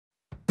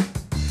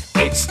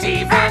It's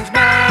Steve and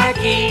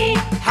Maggie.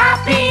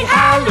 Happy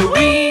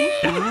Halloween.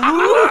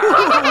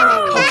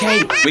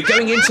 Okay, we're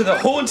going into the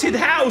haunted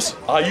house.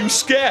 Are you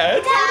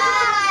scared? No!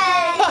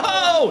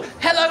 Oh,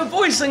 hello,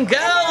 boys and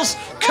girls.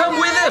 Come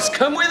with us,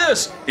 come with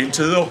us.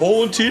 Into the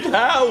haunted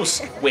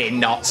house. We're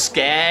not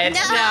scared.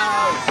 No.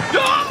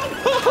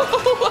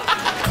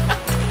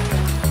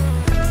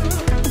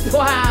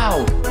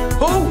 Wow.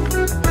 Oh,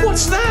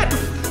 what's that?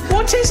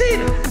 What is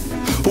it?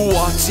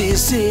 What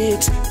is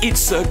it?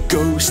 It's a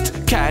ghost.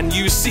 Can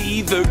you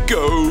see the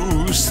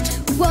ghost?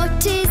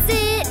 What is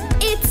it?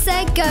 It's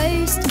a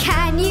ghost.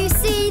 Can you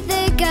see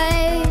the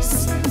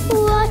ghost?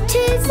 What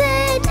is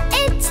it?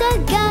 It's a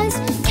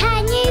ghost.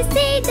 Can you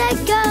see the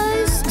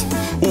ghost?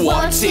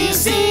 What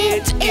is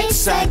it?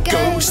 It's a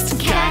ghost.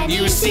 Can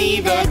you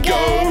see the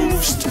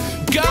ghost?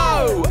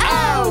 Go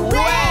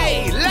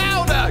away!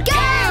 Louder!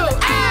 Go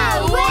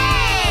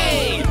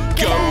away!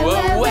 Go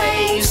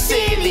away,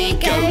 silly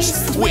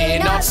ghost. We're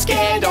not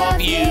scared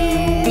of you.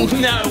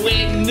 No,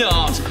 we're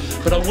not.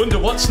 But I wonder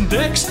what's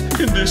next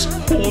in this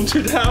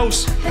haunted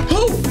house.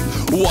 Oh!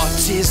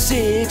 What is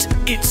it?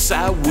 It's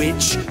a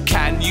witch.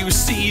 Can you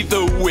see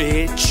the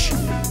witch?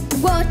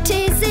 What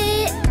is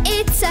it?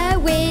 It's a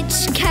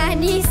witch.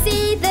 Can you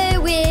see the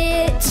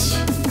witch?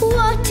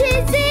 What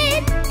is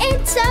it?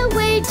 It's a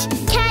witch.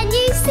 Can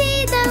you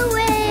see the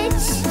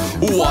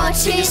witch?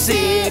 What is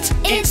it?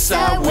 It's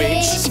a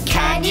witch.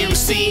 Can you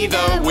see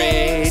the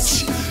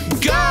witch?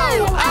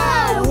 Go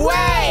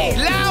away!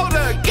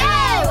 Louder! Go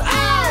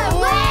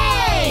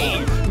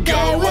away!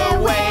 Go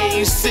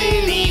away,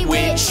 silly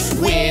witch.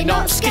 We're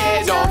not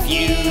scared of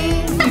you.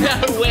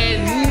 No, we're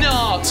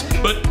not.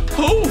 But,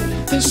 oh,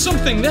 there's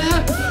something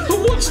there.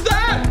 What's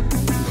that?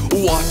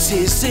 What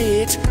is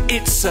it?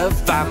 It's a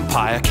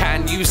vampire.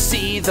 Can you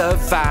see the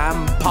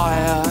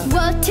vampire?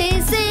 What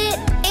is it?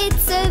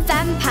 It's a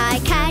vampire.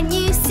 Can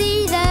you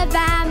see the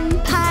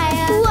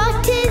vampire?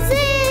 What is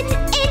it?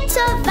 It's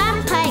a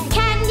vampire.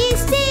 Can you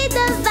see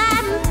the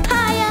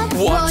vampire?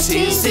 What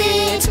is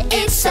it?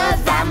 It's a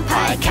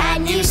vampire.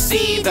 Can you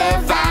see the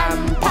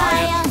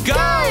vampire?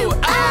 Go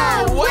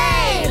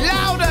away!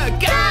 Louder!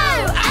 Go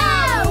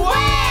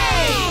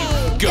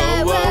away!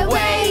 Go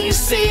away,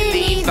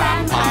 silly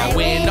vampire.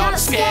 We're not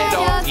scared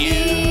of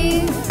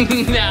you.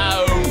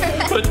 No,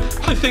 but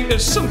I think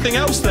there's something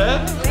else there.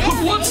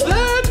 What's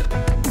that?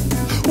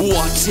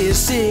 What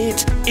is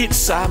it?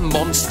 It's a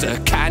monster.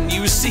 Can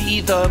you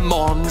see the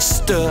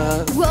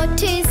monster?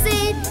 What is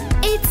it?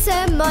 It's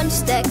a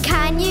monster.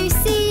 Can you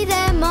see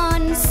the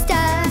monster?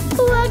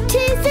 What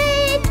is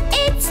it?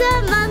 It's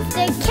a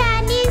monster.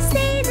 Can you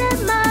see the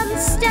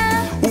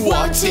monster?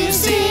 What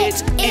is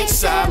it?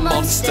 It's a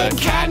monster.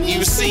 Can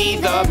you see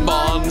the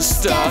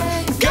monster?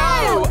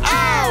 Go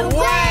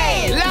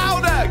away!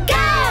 Louder!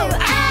 Go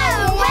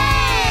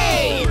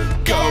away!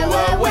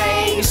 Go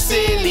away,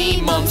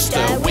 silly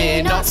monster.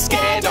 We're not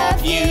scared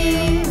of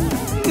you.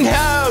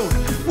 No,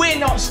 we're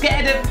not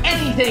scared of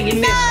anything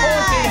in this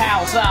haunted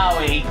house, are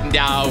we?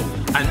 No,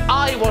 and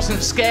I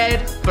wasn't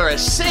scared for a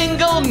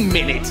single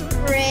minute.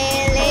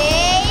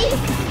 Really?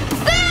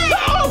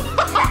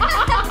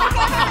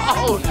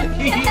 Oh,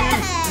 you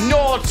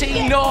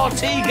naughty,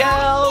 naughty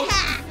girls.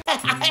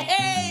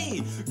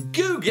 Hey,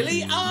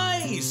 googly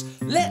eyes.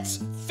 Let's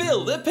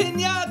fill the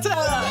piñata.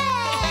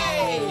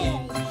 Hey.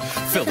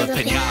 Fill the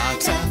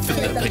piñata,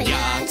 fill the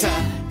piñata.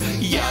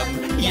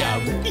 Yum,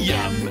 yum,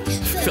 yum.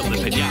 Fill the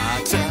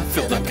piñata,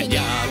 fill the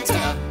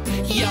piñata.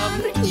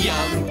 Yum,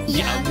 yum,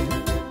 yum.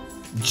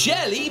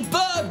 Jelly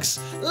bugs.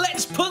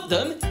 Let's put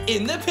them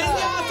in the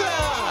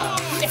piñata.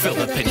 Fill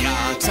the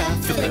piñata,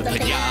 fill the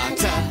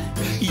piñata.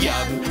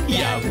 Yum,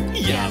 yum,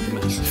 yum.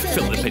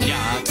 Fill the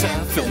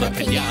piñata, fill the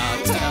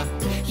piñata.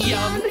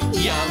 Yum,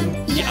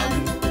 yum, yum.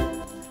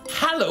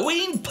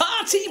 Halloween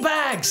party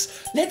bags.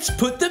 Let's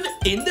put them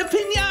in the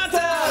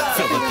piñata.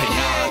 Fill the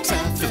piñata,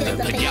 fill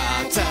the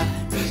piñata.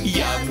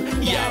 Yum,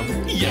 yum,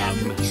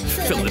 yum.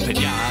 Fill the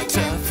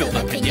piñata, fill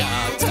the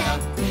piñata.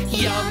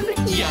 Yum,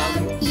 yum,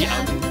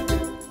 yum.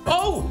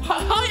 Oh,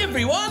 hi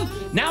everyone.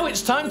 Now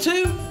it's time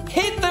to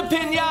hit the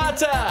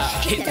piñata.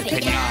 Hit the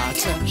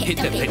piñata, hit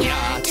the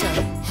piñata.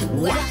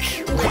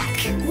 Whack, whack,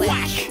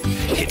 whack.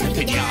 Hit the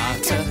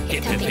piñata,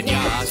 hit the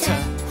piñata.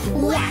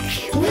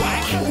 Whack,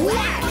 whack,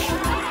 whack.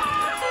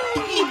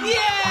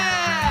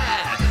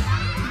 Yeah!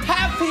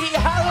 Happy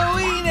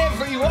Halloween,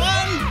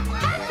 everyone!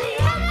 Happy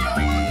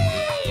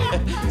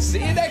Halloween! See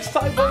you next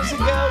time, boys and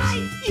girls.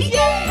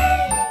 Yay!